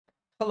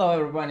Hello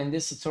everyone, in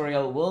this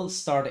tutorial we'll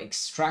start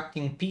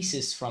extracting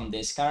pieces from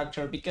this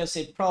character because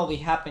it probably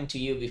happened to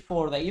you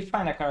before that you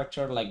find a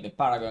character like the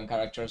Paragon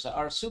characters that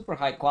are super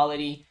high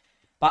quality,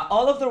 but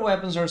all of their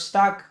weapons are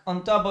stacked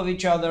on top of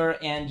each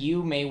other and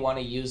you may want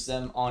to use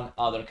them on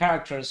other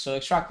characters, so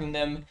extracting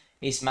them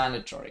is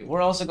mandatory.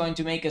 We're also going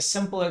to make a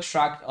simple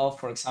extract of,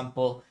 for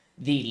example,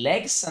 the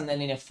legs, and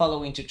then in a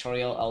following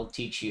tutorial I'll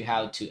teach you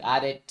how to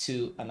add it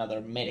to another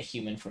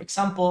metahuman, for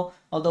example,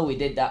 although we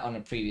did that on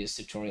a previous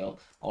tutorial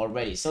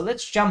already. So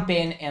let's jump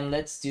in and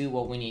let's do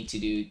what we need to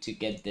do to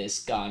get this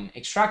gun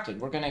extracted.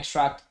 We're going to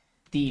extract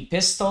the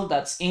pistol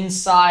that's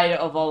inside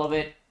of all of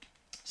it,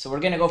 so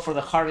we're going to go for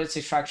the hardest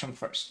extraction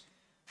first.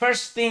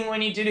 First thing we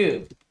need to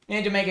do, we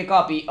need to make a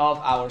copy of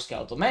our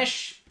skeletal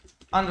mesh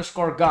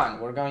underscore gun.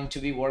 We're going to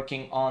be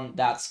working on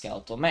that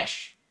skeletal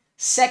mesh.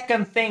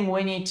 Second thing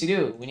we need to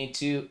do, we need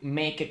to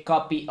make a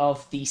copy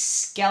of the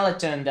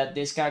skeleton that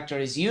this character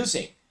is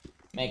using.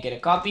 Make it a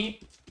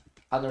copy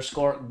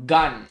underscore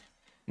gun.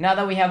 Now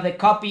that we have the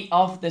copy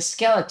of the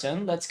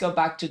skeleton, let's go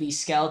back to the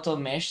skeletal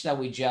mesh that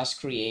we just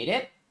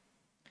created,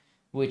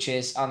 which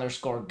is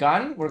underscore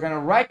gun. We're going to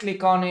right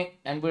click on it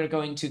and we're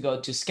going to go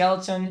to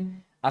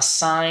skeleton,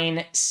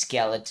 assign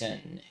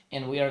skeleton,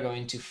 and we are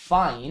going to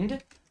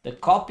find the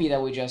copy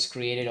that we just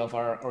created of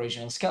our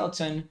original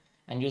skeleton,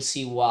 and you'll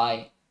see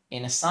why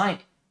in assign.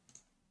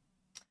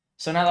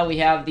 So now that we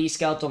have the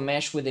skeletal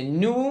mesh with a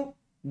new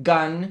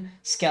gun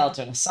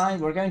skeleton assigned,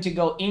 we're going to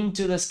go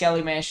into the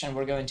skeletal mesh and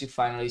we're going to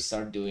finally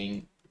start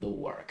doing the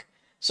work.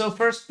 So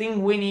first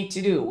thing we need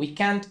to do, we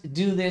can't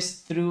do this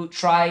through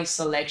try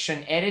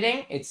selection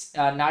editing. It's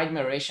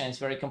nightmarish and it's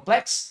very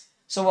complex.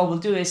 So what we'll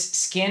do is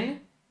skin,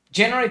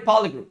 generate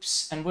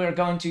polygroups, and we're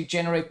going to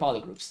generate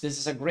polygroups. This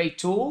is a great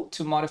tool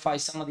to modify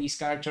some of these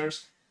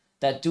characters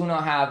that do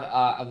not have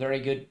a very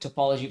good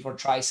topology for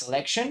try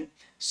selection.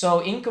 So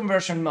in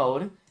conversion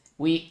mode,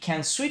 we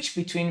can switch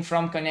between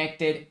from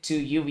connected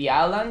to UV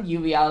island.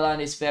 UV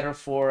island is better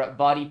for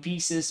body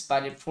pieces,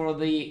 but for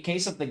the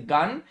case of the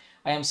gun,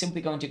 I am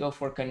simply going to go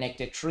for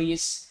connected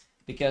trees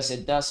because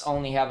it does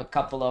only have a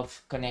couple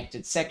of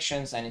connected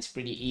sections and it's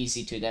pretty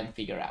easy to then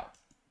figure out.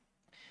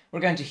 We're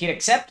going to hit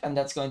accept and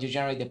that's going to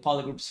generate the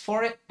polygroups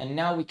for it. And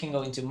now we can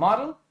go into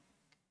model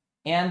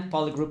and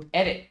polygroup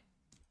edit.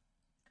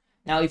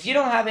 Now, if you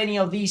don't have any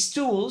of these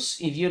tools,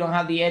 if you don't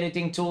have the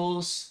editing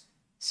tools,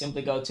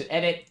 simply go to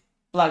edit,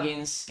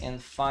 plugins,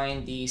 and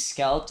find the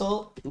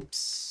skeletal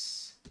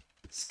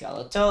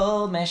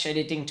mesh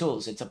editing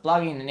tools. It's a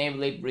plugin,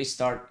 enable it,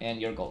 restart,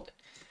 and you're golden.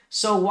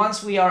 So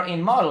once we are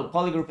in model,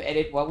 polygroup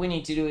edit, what we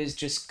need to do is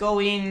just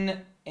go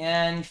in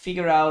and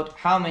figure out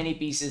how many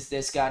pieces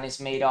this gun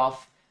is made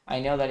of. I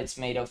know that it's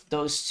made of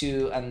those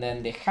two, and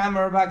then the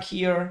hammer back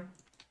here,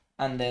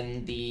 and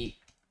then the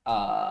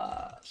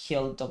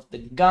hilt of the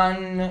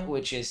gun,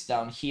 which is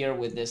down here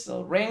with this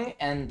little ring,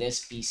 and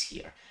this piece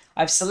here.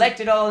 I've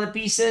selected all of the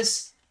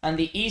pieces, and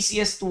the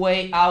easiest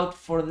way out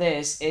for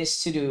this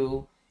is to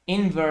do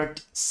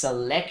invert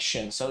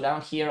selection. So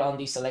down here on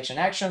the selection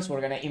actions,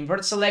 we're going to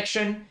invert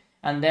selection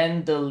and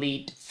then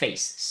delete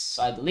faces.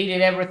 So I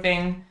deleted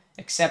everything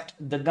except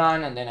the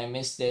gun, and then I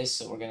missed this,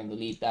 so we're going to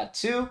delete that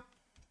too.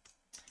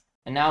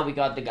 And now we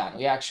got the gun.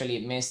 We actually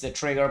missed the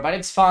trigger, but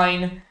it's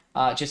fine.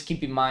 Just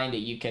keep in mind that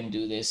you can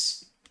do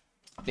this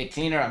a bit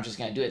cleaner. I'm just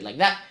going to do it like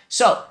that.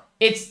 So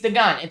it's the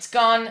gun. It's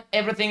gone.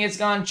 Everything is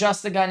gone.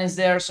 Just the gun is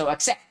there. So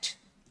accept.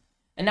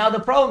 And now the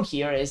problem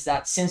here is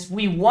that since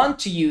we want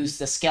to use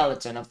the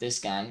skeleton of this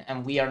gun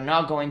and we are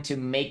not going to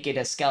make it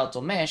a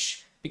skeletal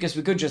mesh, because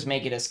we could just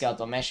make it a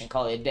skeletal mesh and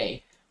call it a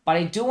day. But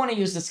I do want to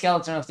use the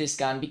skeleton of this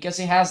gun because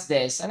it has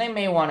this, and I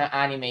may want to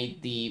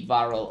animate the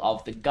barrel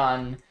of the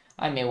gun.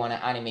 I may want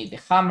to animate the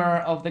hammer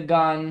of the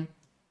gun.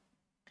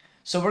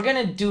 So we're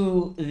going to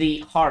do the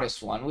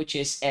hardest one, which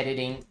is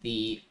editing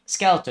the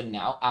skeleton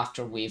now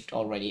after we've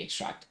already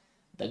extracted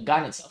the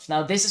gun itself.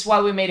 Now, this is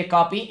why we made a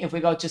copy. If we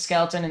go to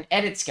skeleton and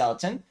edit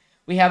skeleton,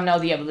 we have now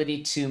the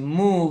ability to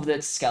move the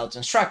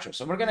skeleton structure.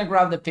 So we're going to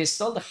grab the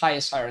pistol, the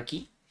highest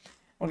hierarchy.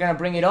 We're going to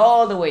bring it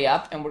all the way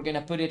up and we're going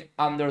to put it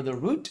under the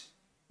root.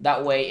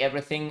 That way,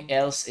 everything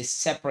else is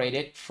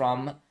separated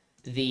from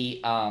the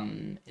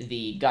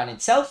gun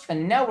itself.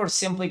 And now we're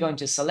simply going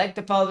to select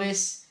the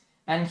pelvis.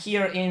 And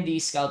here in the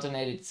skeleton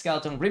edit,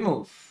 skeleton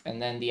remove, and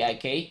then the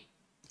IK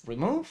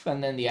remove,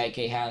 and then the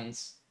IK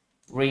hands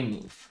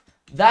remove.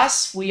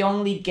 Thus, we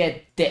only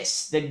get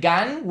this, the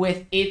gun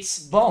with its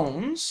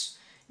bones,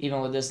 even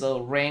with this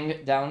little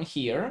ring down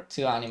here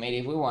to animate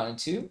if we wanted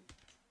to.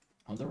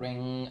 Oh, the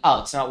ring,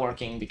 oh, it's not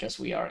working because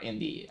we are in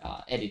the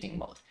editing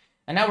mode.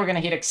 And now we're going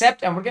to hit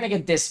accept, and we're going to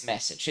get this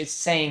message. It's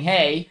saying,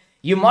 hey,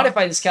 you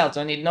modified the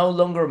skeleton, it no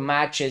longer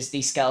matches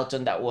the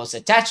skeleton that was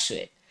attached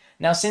to it.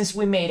 Now, since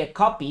we made a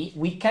copy,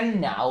 we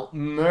can now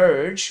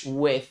merge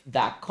with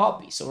that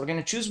copy. So we're going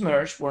to choose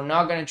merge. We're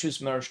not going to choose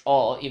merge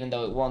all, even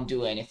though it won't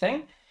do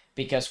anything,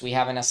 because we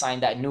haven't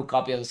assigned that new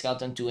copy of the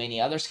skeleton to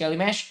any other skeletal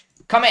mesh.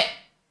 Commit.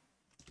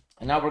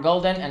 And now we're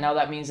golden. And now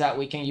that means that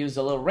we can use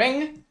the little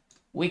ring.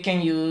 We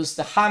can use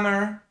the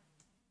hammer.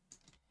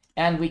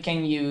 and we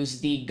can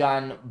use the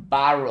gun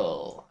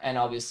barrel. And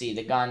obviously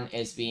the gun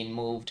is being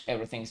moved,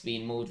 everything's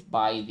being moved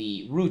by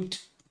the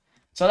root.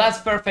 So that's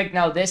perfect.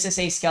 Now this is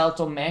a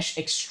skeletal mesh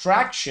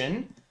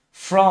extraction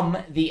from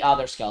the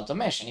other skeletal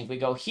mesh. And if we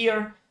go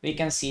here, we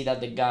can see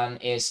that the gun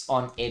is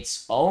on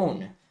its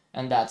own.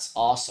 And that's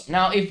awesome.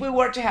 Now, if we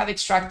were to have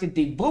extracted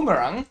the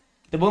boomerang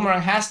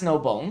has no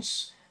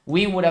bones.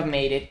 We would have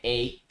made it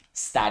a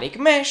static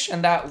mesh,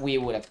 and that we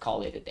would have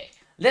called it a day.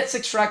 Let's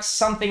extract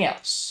something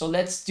else. So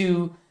let's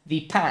do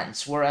the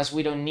pants, whereas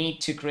we don't need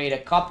to create a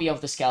copy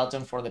of the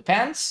skeleton for the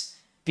pants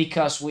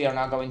because we are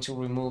not going to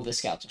remove the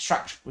skeleton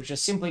structure. We're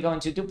just simply going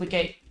to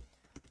duplicate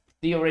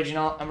the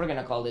original, and we're going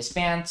to call this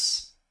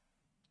pants.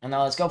 And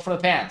now let's go for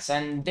the pants.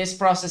 And this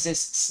process is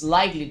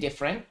slightly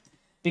different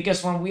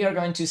because when we are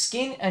going to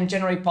skin and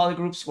generate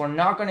polygroups, we're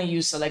not going to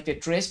use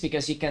selected tris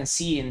because you can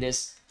see in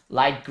this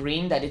light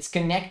green that it's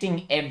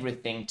connecting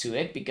everything to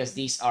it because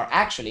these are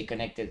actually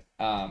connected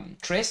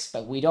tris,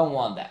 but we don't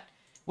want that.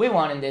 We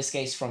want, in this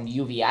case, from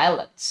UV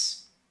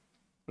islands.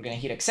 We're going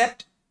to hit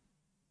accept.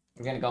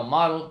 We're going to go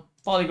model,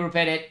 polygroup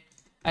edit.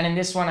 And in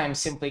this one, I'm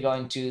simply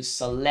going to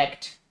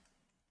select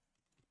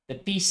the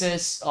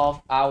pieces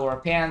of our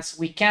pants.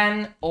 We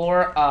can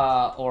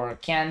or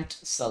can't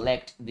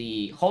select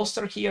the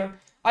holster here.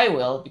 I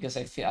will because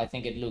I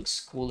think it looks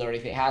cooler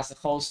if it has a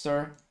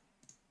holster.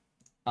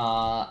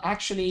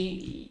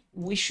 Actually,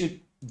 we should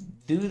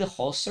do the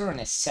holster in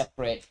a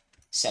separate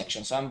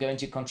section. So I'm going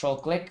to control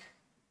click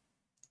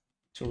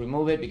to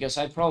remove it because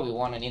I probably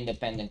want an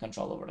independent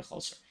control over the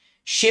holster.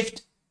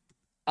 Shift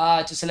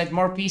to select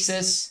more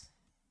pieces.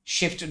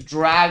 Shift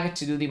drag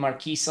to do the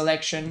marquee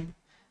selection.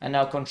 And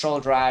now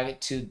control drag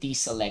to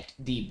deselect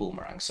the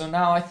boomerang. So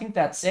now I think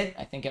that's it.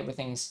 I think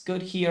everything's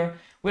good here.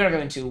 We are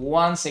going to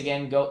once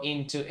again go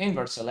into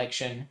invert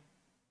selection,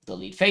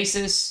 delete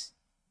faces,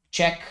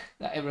 check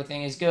that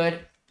everything is good.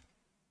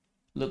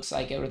 Looks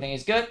like everything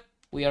is good.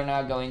 We are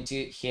now going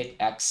to hit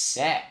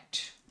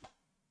accept.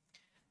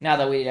 Now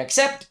that we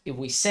accept, if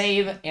we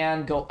save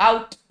and go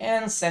out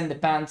and send the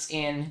pants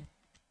in,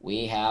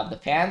 we have the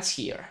pants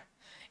here.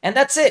 And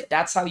that's it.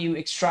 That's how you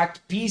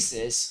extract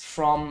pieces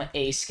from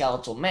a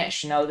skeletal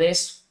mesh. Now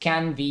this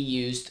can be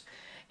used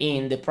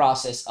in the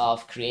process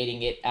of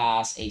creating it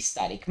as a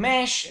static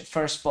mesh,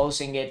 first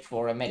posing it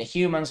for a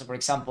metahuman. So for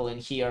example, in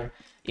here,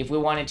 if we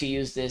wanted to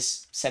use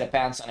this set of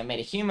pants on a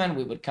metahuman,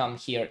 we would come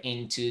here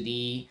into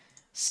the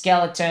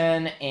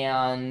skeleton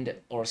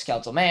or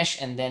skeletal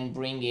mesh and then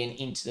bring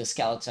into the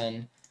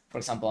skeleton. For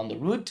example, on the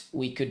root,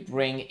 we could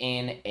bring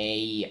in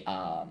a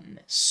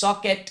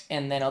socket,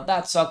 and then on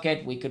that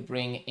socket, we could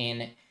bring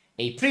in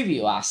a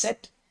preview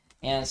asset.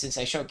 And since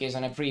I showcased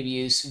on a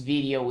previous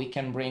video, we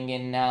can bring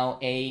in now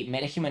a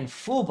metahuman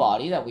full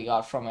body that we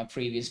got from a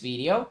previous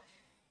video.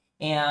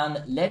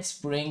 And let's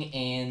bring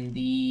in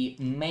the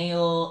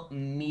male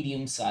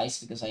medium size,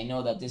 because I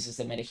know that this is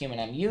the metahuman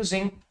I'm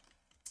using.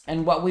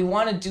 And what we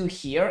want to do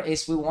here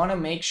is we want to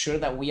make sure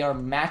that we are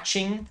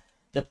matching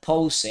the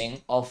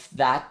posing of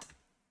that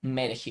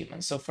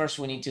metahuman. So first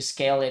we need to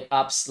scale it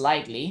up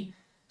slightly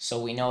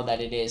so we know that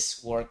it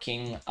is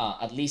working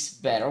at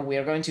least better. We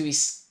are going to be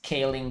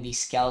scaling the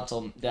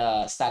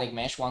static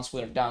mesh once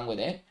we're done with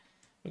it.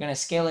 We're going to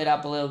scale it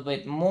up a little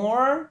bit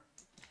more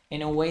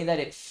in a way that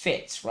it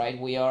fits, right?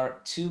 We are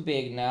too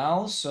big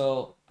now,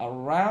 so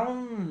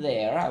around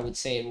there I would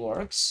say it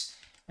works,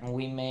 and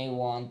we may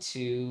want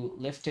to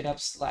lift it up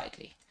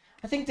slightly.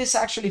 I think this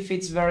actually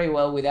fits very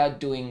well without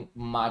doing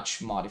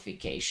much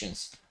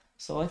modifications.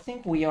 So I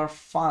think we are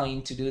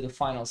fine to do the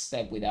final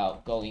step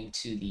without going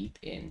too deep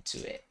into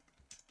it.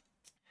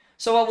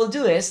 So what we'll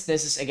do is,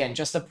 this is again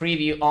just a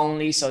preview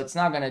only, so it's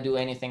not going to do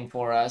anything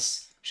for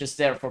us, just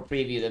there for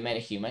preview the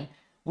metahuman.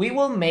 We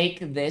will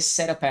make this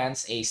set of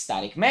pants a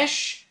static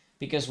mesh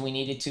because we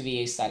need it to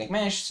be a static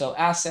mesh. So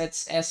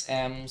assets,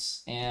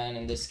 SMs, and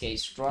in this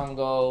case,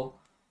 Drongo,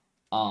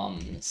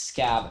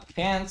 scab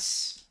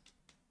pants.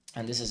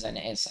 And this is an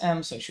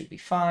SM, so it should be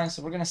fine.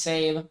 So we're going to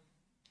save.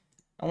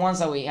 And once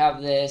that we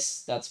have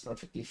this, that's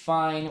perfectly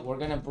fine. We're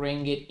going to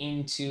bring it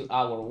into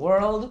our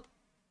world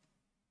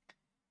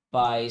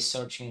by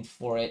searching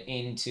for it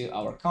into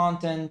our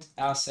content,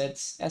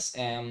 assets,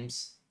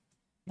 SMs,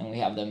 and we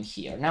have them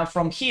here. Now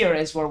from here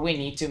is where we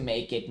need to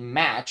make it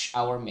match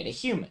our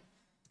metahuman.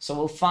 So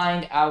we'll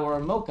find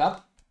our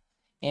mockup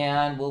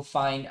and we'll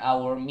find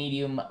our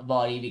medium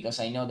body because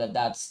I know that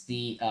that's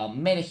the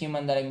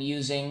metahuman that I'm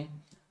using.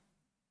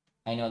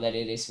 I know that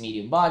it is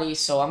medium body,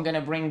 so I'm going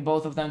to bring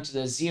both of them to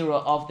the 0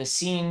 of the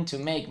scene to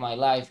make my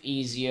life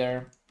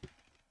easier.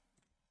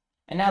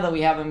 And now that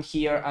we have them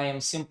here, I am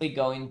simply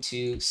going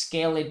to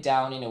scale it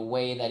down in a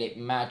way that it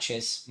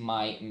matches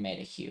my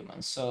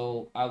metahuman.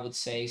 So I would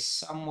say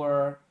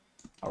somewhere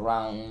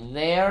around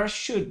there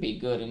should be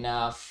good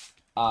enough.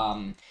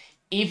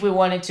 If we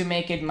wanted to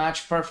make it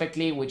match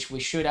perfectly, which we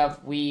should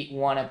have, we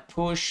want to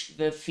push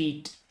the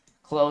feet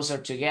closer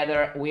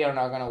together. We are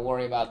not going to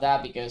worry about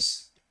that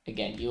because,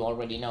 again, you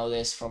already know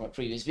this from a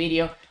previous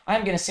video.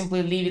 I'm going to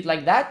simply leave it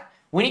like that.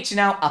 We need to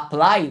now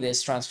apply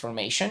this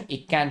transformation.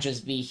 It can't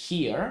just be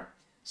here.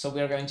 So we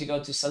are going to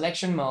go to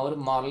selection mode,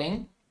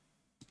 modeling.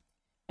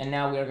 And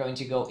now we are going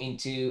to go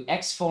into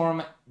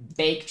Xform,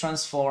 bake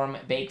transform,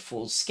 bake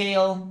full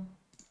scale,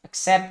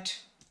 accept.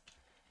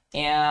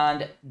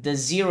 And the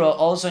 0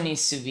 also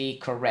needs to be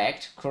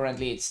correct.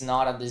 Currently it's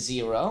not at the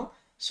 0.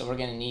 So we're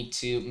going to need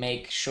to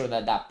make sure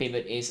that that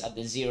pivot is at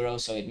the 0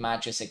 so it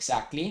matches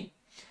exactly.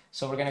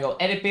 So we're going to go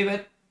edit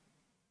pivot,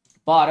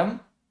 bottom,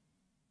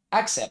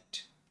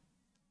 accept.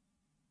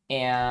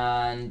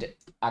 And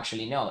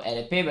actually no,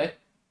 edit pivot,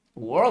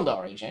 world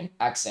origin,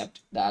 accept,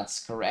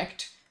 that's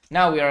correct.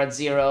 Now we are at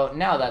 0,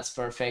 now that's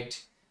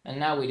perfect. And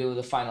now we do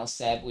the final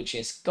step, which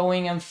is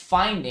going and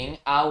finding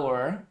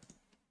our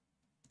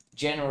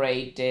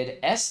generated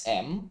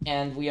SM,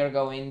 and we are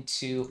going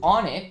to,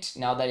 on it,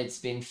 now that it's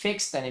been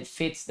fixed and it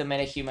fits the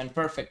Metahuman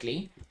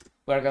perfectly,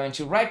 we're going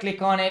to right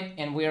click on it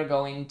and we are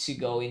going to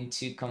go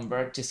into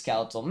convert to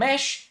skeletal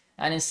mesh.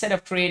 And instead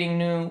of creating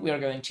new, we are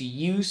going to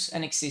use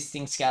an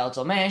existing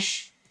skeletal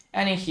mesh.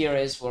 And in here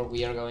is where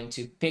we are going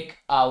to pick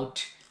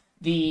out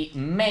the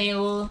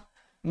male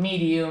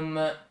medium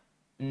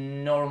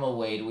normal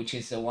weight, which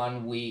is the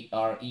one we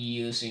are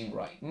using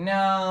right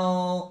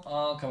now.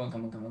 Oh,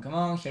 come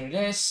on. Here it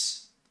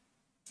is.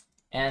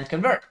 And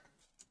convert.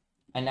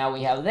 And now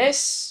we have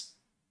this.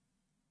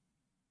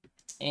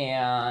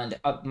 And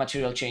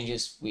material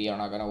changes, we are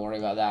not going to worry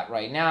about that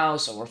right now,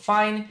 so we're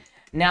fine.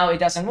 Now it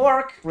doesn't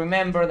work.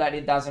 Remember that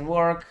it doesn't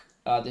work.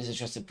 This is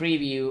just a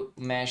preview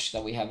mesh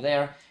that we have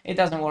there. It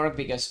doesn't work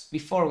because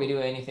before we do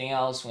anything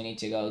else, we need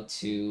to go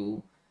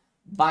to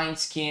bind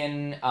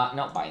skin,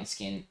 not bind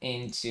skin,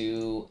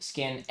 into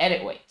skin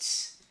edit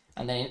weights.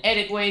 And then in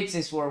edit weights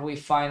is where we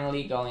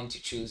finally going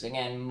to choose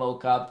again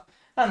mockup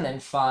and then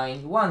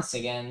find once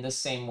again the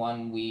same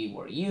one we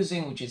were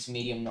using, which is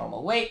medium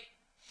normal weight.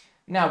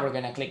 Now we're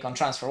going to click on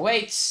transfer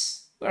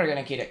weights. We're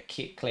going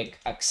to click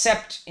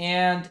accept,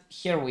 and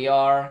here we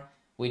are.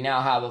 We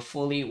now have a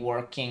fully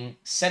working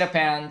set of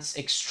pants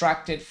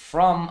extracted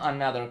from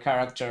another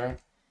character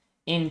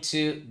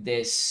into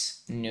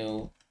this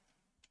new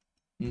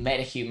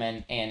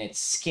Metahuman, and it's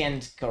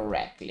skinned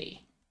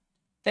correctly.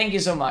 Thank you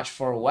so much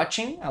for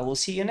watching. I will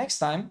see you next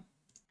time.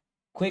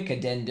 Quick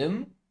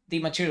addendum. The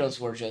materials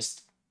were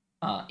just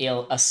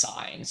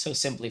ill-assigned, so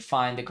simply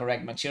find the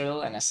correct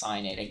material and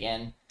assign it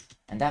again.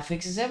 And that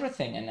fixes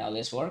everything, and now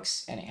this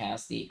works and it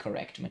has the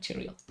correct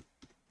material.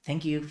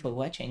 Thank you for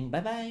watching.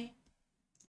 Bye bye.